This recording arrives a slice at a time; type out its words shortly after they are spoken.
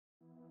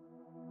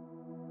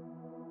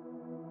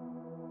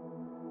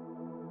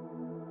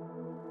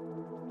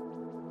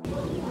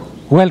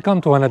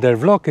Welcome to another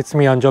vlog. It's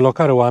me, Angelo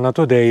Caruana,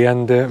 today,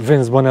 and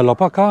Vince Bonello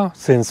Paca,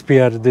 since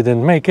Pierre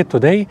didn't make it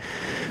today.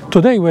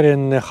 Today we're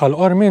in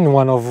Qormi, in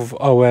one of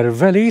our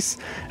valleys,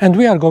 and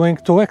we are going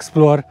to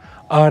explore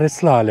Għar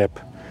Tas-Slaleb.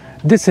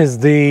 This is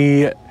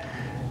the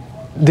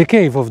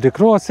cave of the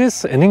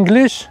crosses in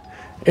English.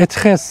 It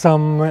has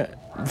some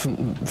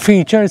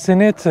features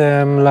in it,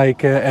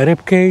 like a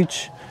rib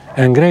cage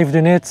engraved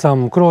in it,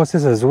 some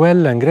crosses as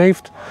well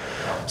engraved.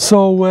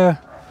 So,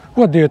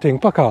 what do you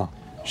think, Paca?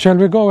 Shall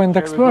we go and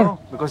explore?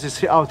 Because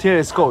it's out here,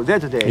 it's cold there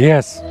today.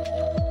 Yes.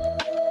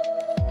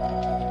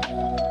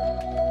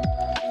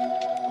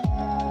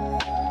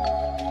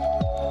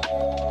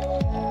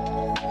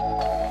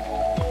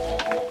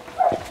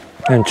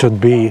 And should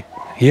be,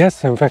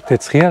 yes, in fact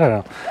it's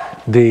here.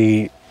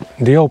 The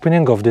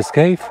opening of this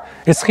cave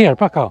is here,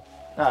 Paca.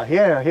 Ah,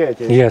 here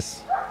it is.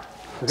 Yes.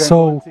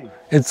 So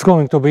it's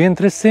going to be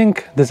interesting,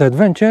 this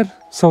adventure,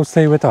 so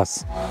stay with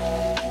us.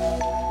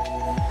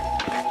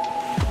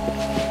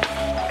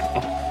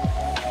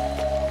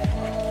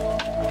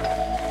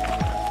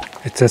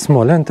 It's a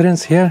small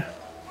entrance here.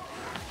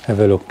 Have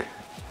a look.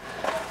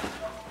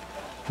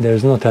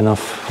 There's not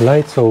enough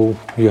light, so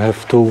you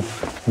have to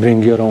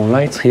bring your own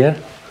lights here.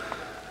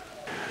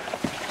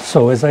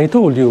 So as I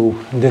told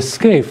you, this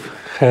cave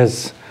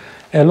has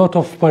a lot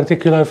of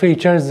particular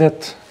features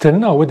that till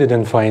now we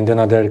didn't find in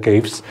other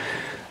caves.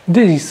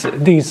 These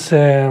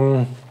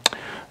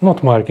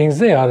not markings,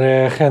 they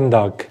are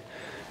hand-dug.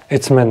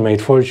 It's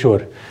man-made for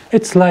sure.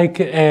 It's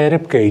like a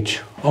rib cage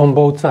on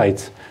both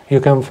sides. You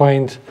can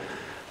find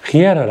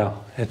here,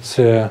 it's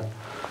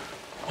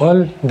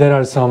all, there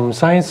are some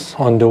signs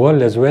on the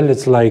wall as well.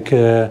 It's like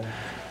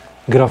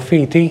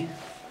graffiti,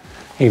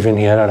 even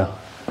here.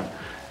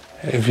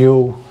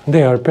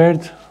 They are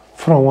paired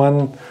from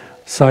one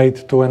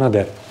side to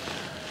another.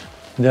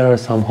 There are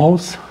some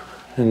holes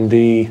in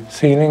the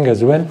ceiling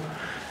as well.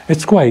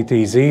 It's quite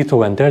easy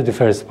to enter the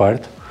first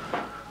part.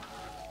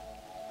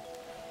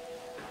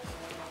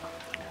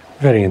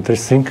 Very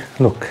interesting.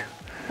 Look,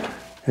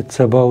 it's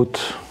about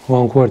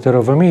 1/4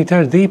 of a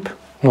meter deep.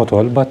 Not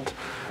all, but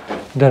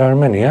there are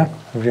many.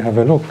 If you have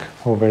a look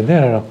over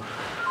there.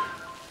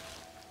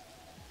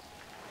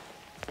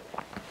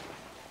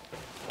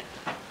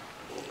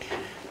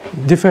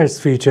 The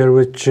first feature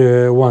which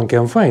one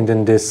can find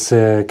in this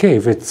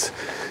cave,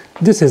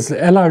 this is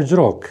a large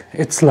rock.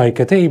 It's like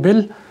a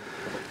table,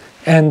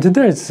 and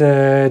there's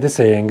the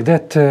saying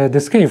that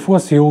this cave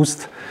was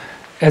used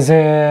as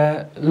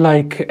a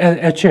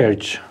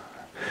church.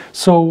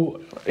 So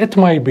it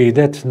might be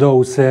that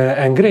those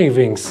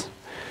engravings,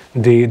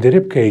 the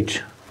rib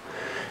cage,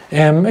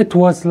 it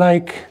was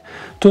like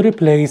to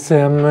replace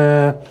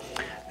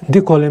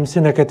the columns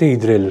in a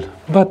cathedral.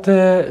 But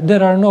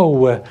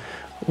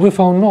we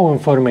found no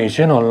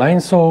information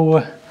online,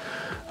 so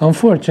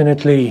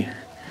unfortunately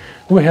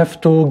we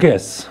have to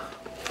guess.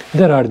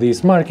 There are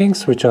these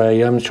markings which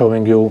I am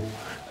showing you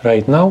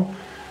right now.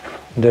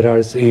 There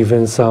are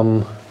even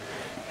some,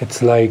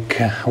 it's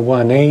like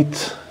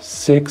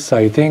 186,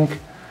 I think,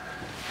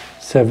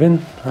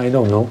 7, I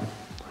don't know.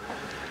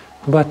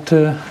 But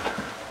there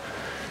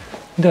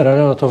are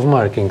a lot of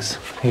markings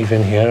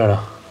even here.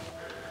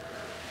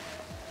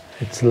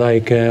 It's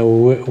like,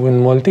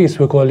 in Maltese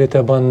we call it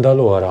a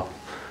bandalora.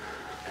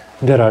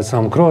 There are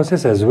some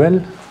crosses as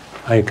well.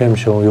 I can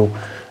show you.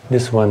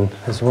 This one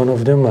is one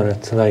of them, and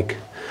it's like,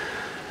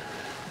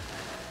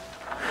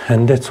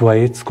 and that's why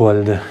it's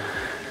called Għar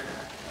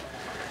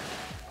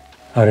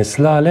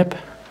Tas-Slaleb.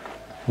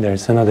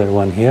 There's another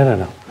one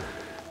here.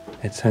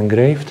 It's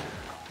engraved.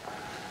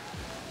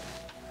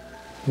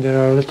 There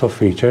are a lot of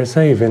features,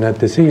 even at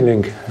the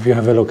ceiling. If you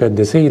have a look at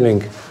the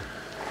ceiling,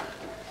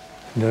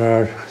 there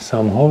are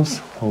some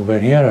holes over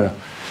here.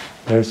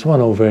 There's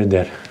one over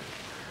there.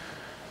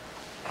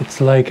 It's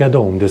like a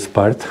dome, this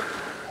part,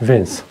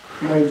 Vince.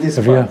 Like this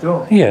part,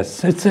 oh?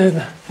 Yes, it's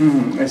a,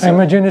 I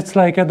imagine it's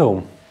like a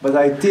dome. But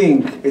I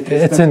think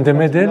it's in the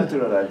middle.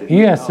 Natural,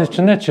 yes, it's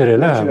natural,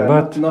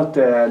 but not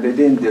they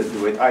didn't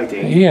do it, I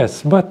think.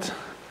 Yes, but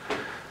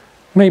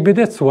maybe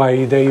that's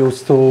why they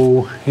used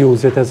to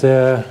use it as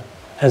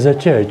a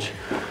church.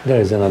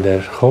 There's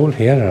another hole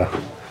here.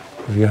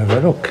 If you have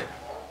a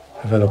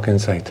look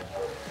inside.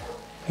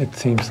 It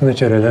seems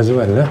natural as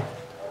well.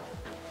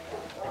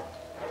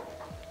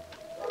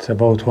 It's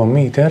about 1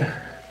 meter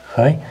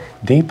high,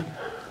 deep.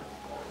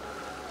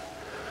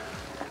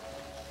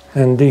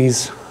 And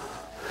these,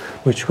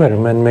 which were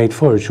man-made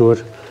for sure,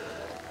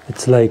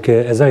 it's like,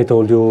 as I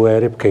told you, a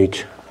rib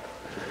cage.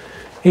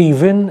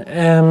 Even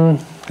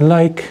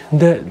like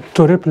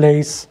to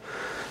replace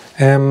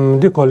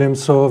the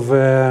columns of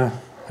a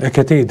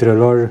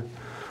cathedral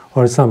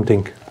or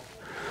something.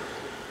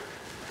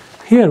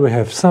 Here we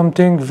have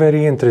something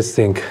very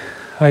interesting.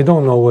 I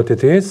don't know what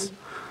it is.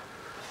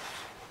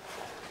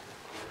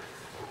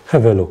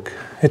 Have a look.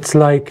 It's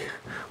like,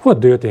 what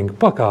do you think,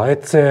 Paca?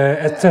 It's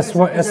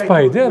a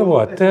spider,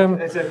 what?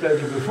 As I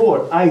told you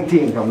before, I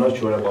think, I'm not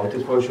sure about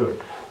it for sure.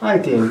 I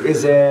think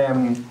it's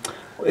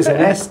It's a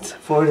nest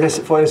for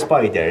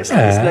spiders.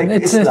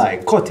 It's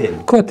like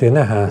cotton. Cotton,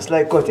 It's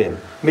like cotton.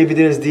 Maybe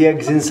there's the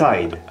eggs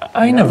inside.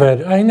 I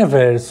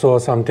never saw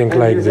something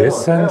like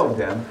this. And of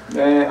them.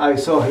 I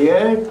saw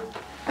here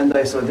and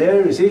I saw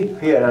there. You see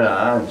here,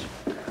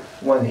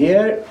 one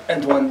here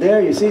and one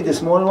there. You see the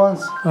small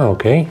ones.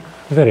 Okay,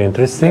 very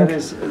interesting.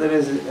 There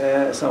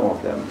is some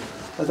of them,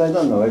 but I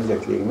don't know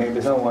exactly.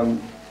 Maybe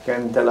someone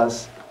can tell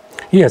us.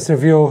 Yes,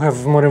 if you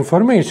have more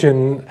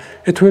information,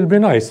 it will be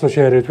nice to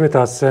share it with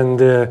us and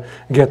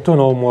get to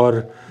know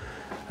more.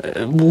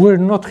 We're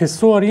not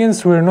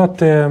historians, we're not,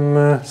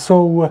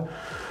 so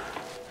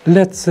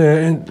let's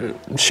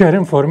share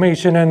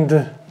information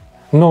and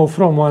know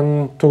from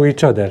one to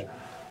each other.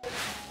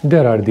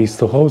 There are these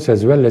two holes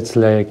as well, it's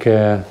like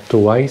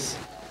two eyes.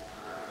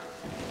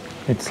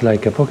 It's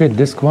like a pocket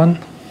disc one.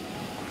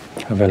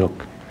 Have a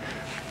look.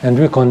 And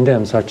we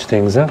condemn such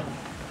things, huh?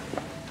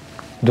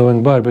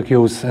 Doing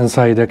barbecues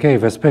inside a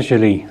cave,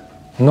 especially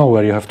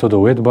nowhere you have to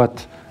do it,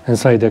 but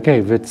inside a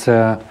cave it's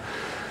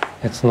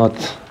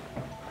not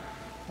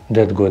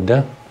that good.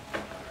 Eh?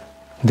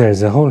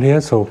 There's a hole here,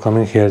 so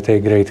coming here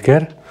take great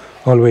care.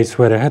 Always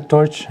wear a head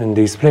torch in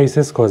these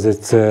places because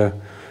it's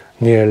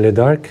nearly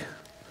dark.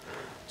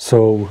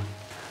 So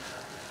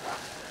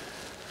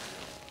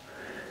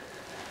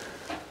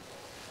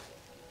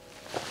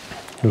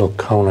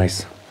look how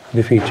nice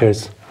the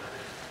features.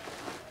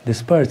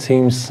 This part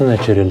seems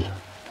natural.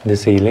 The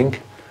ceiling.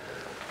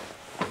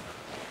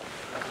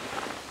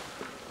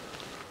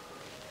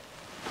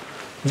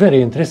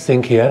 Very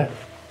interesting here.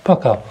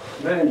 Paka.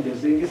 Very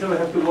interesting. So we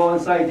have to go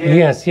inside here.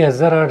 Yes,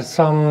 there are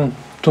some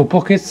two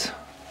pockets,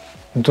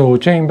 two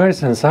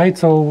chambers inside,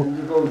 so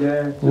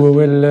we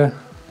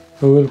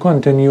will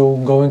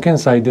continue going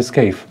inside this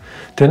cave.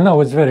 Till now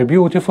it's very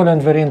beautiful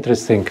and very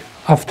interesting.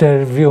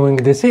 After viewing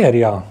this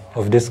area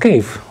of this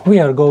cave, we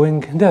are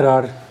going, there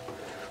are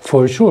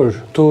for sure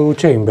two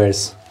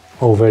chambers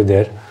over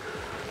there.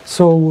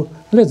 So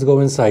let's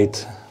go inside.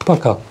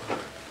 Paka.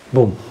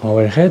 Boom.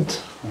 Our head.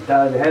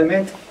 The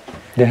helmet.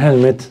 The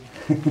helmet.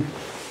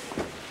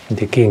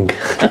 The king.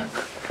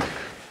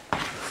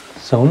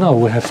 So now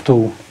we have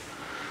to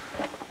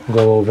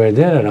go over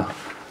there.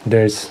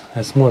 There's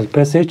a small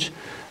passage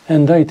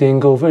and I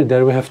think over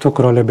there we have to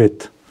crawl a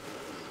bit.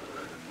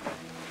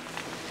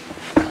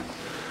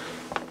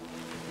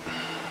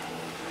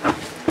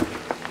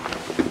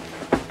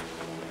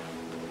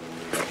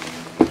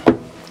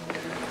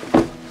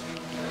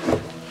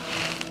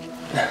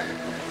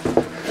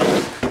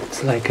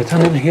 Like a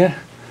tunnel here.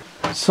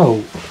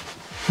 So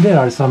there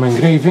are some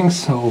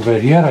engravings over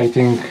here. I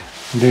think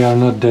they are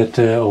not that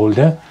old.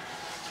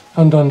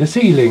 And on the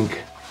ceiling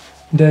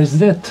there's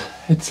that,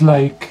 it's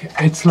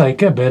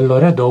like a bell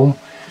or a dome.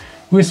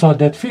 We saw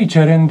that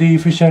feature in the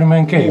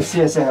fisherman cave.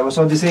 Yes, we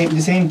saw the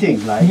same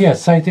thing, like.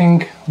 Yes, I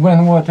think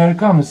when water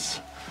comes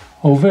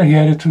over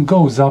here it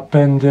goes up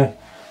and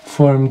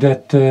form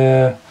that,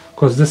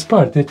 because this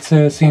part it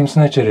seems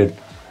natural.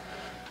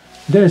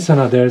 There's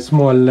another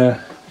small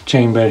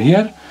chamber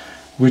here,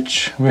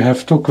 which we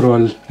have to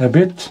crawl a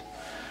bit,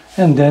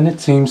 and then it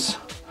seems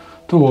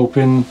to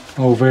open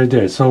over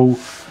there. So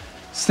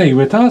stay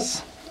with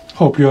us.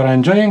 Hope you are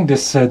enjoying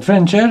this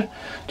adventure.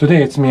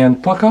 Today it's me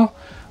and Paka,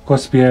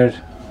 because Pierre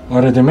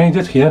already made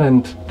it here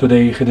and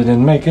today he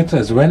didn't make it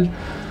as well.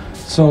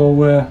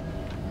 So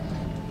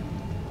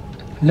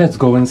let's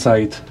go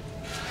inside.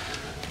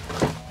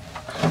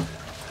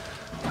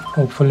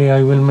 Hopefully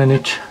I will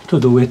manage to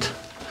do it.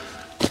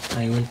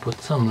 I will put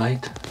some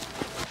light.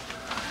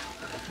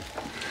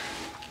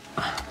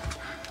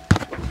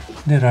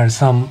 There are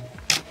some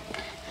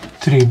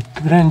tree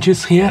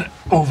branches here,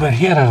 over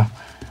here.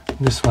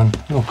 This one,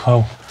 look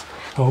how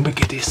big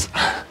it is.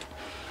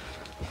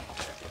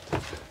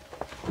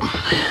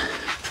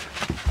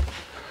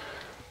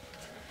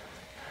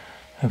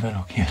 Have a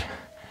look here.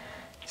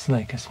 It's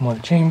like a small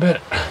chamber.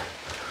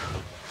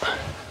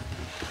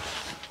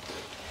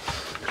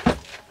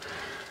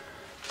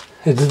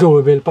 It's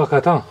doable,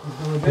 Pakata.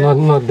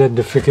 Not that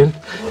difficult.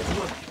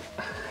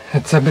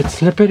 It's a bit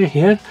slippery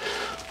here.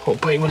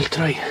 Hope I will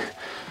try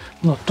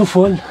not to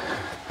fall.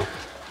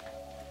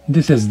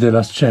 This is the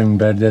last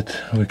chamber that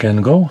we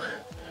can go.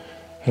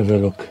 Have a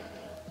look.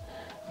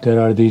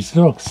 There are these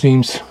rocks.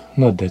 Seems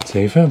not that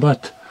safe,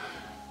 but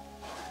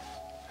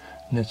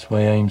that's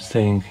why I'm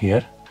staying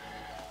here.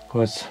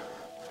 Because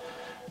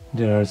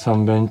there are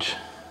some bench,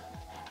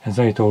 as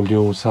I told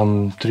you,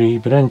 some tree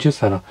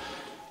branches.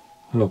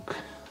 Look.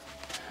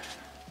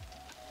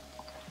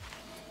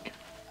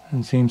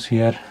 And seems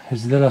here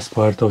is the last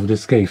part of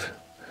this cave.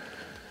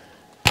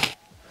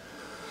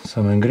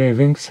 Some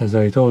engravings, as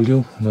I told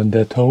you, not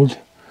that old.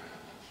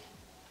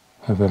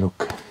 Have a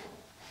look.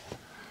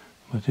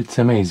 But it's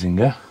amazing,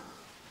 eh?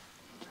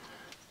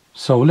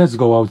 So let's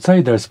go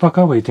outside. There's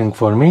Paka waiting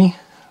for me.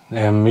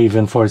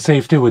 Even for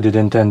safety, we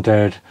didn't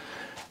enter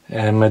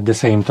at the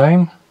same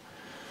time.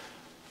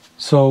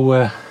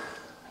 So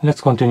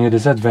let's continue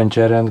this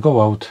adventure and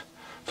go out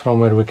from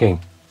where we came.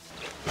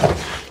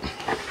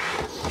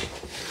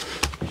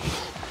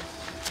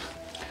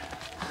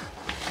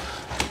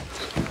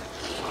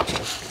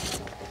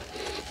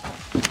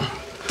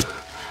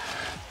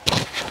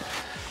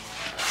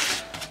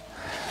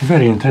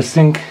 very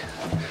interesting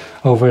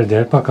over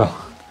there, Paka.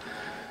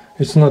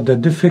 It's not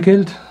that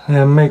difficult.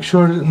 Make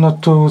sure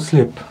not to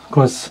slip,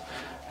 because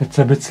it's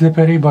a bit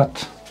slippery,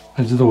 but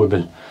it's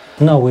doable.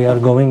 Now we are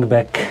going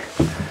back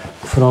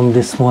from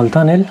this small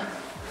tunnel.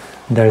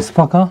 There's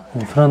Paka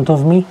in front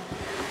of me.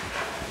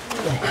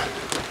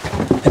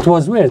 It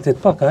was worth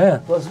it, Paka, yeah?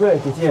 It was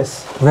worth it,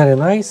 yes. Very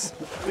nice.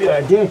 We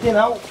are dirty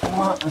now.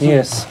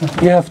 Yes,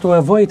 you have to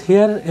avoid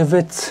here if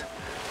it's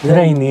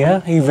rainy,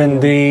 yeah? Even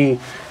the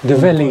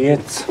valley,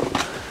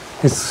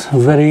 it's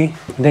very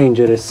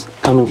dangerous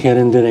coming here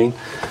in the rain.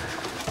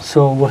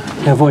 So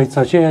avoid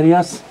such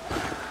areas.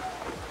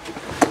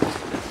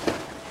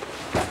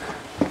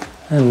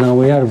 And now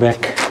we are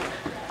back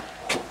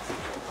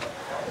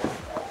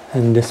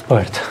in this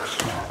part.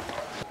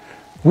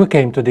 We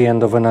came to the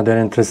end of another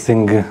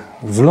interesting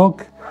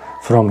vlog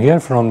from here,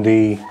 from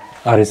the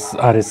Għar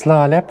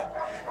Tas-Slaleb,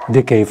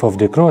 the Cave of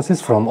the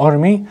Crosses from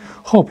Qormi.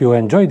 Hope you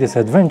enjoyed this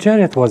adventure.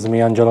 It was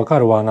me, Angelo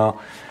Caruana,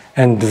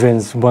 and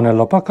Vince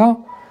Bonello Paka.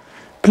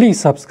 Please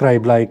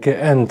subscribe, like,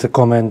 and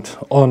comment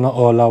on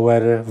all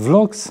our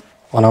vlogs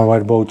on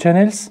our both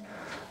channels.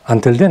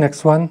 Until the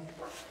next one,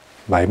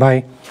 bye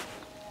bye.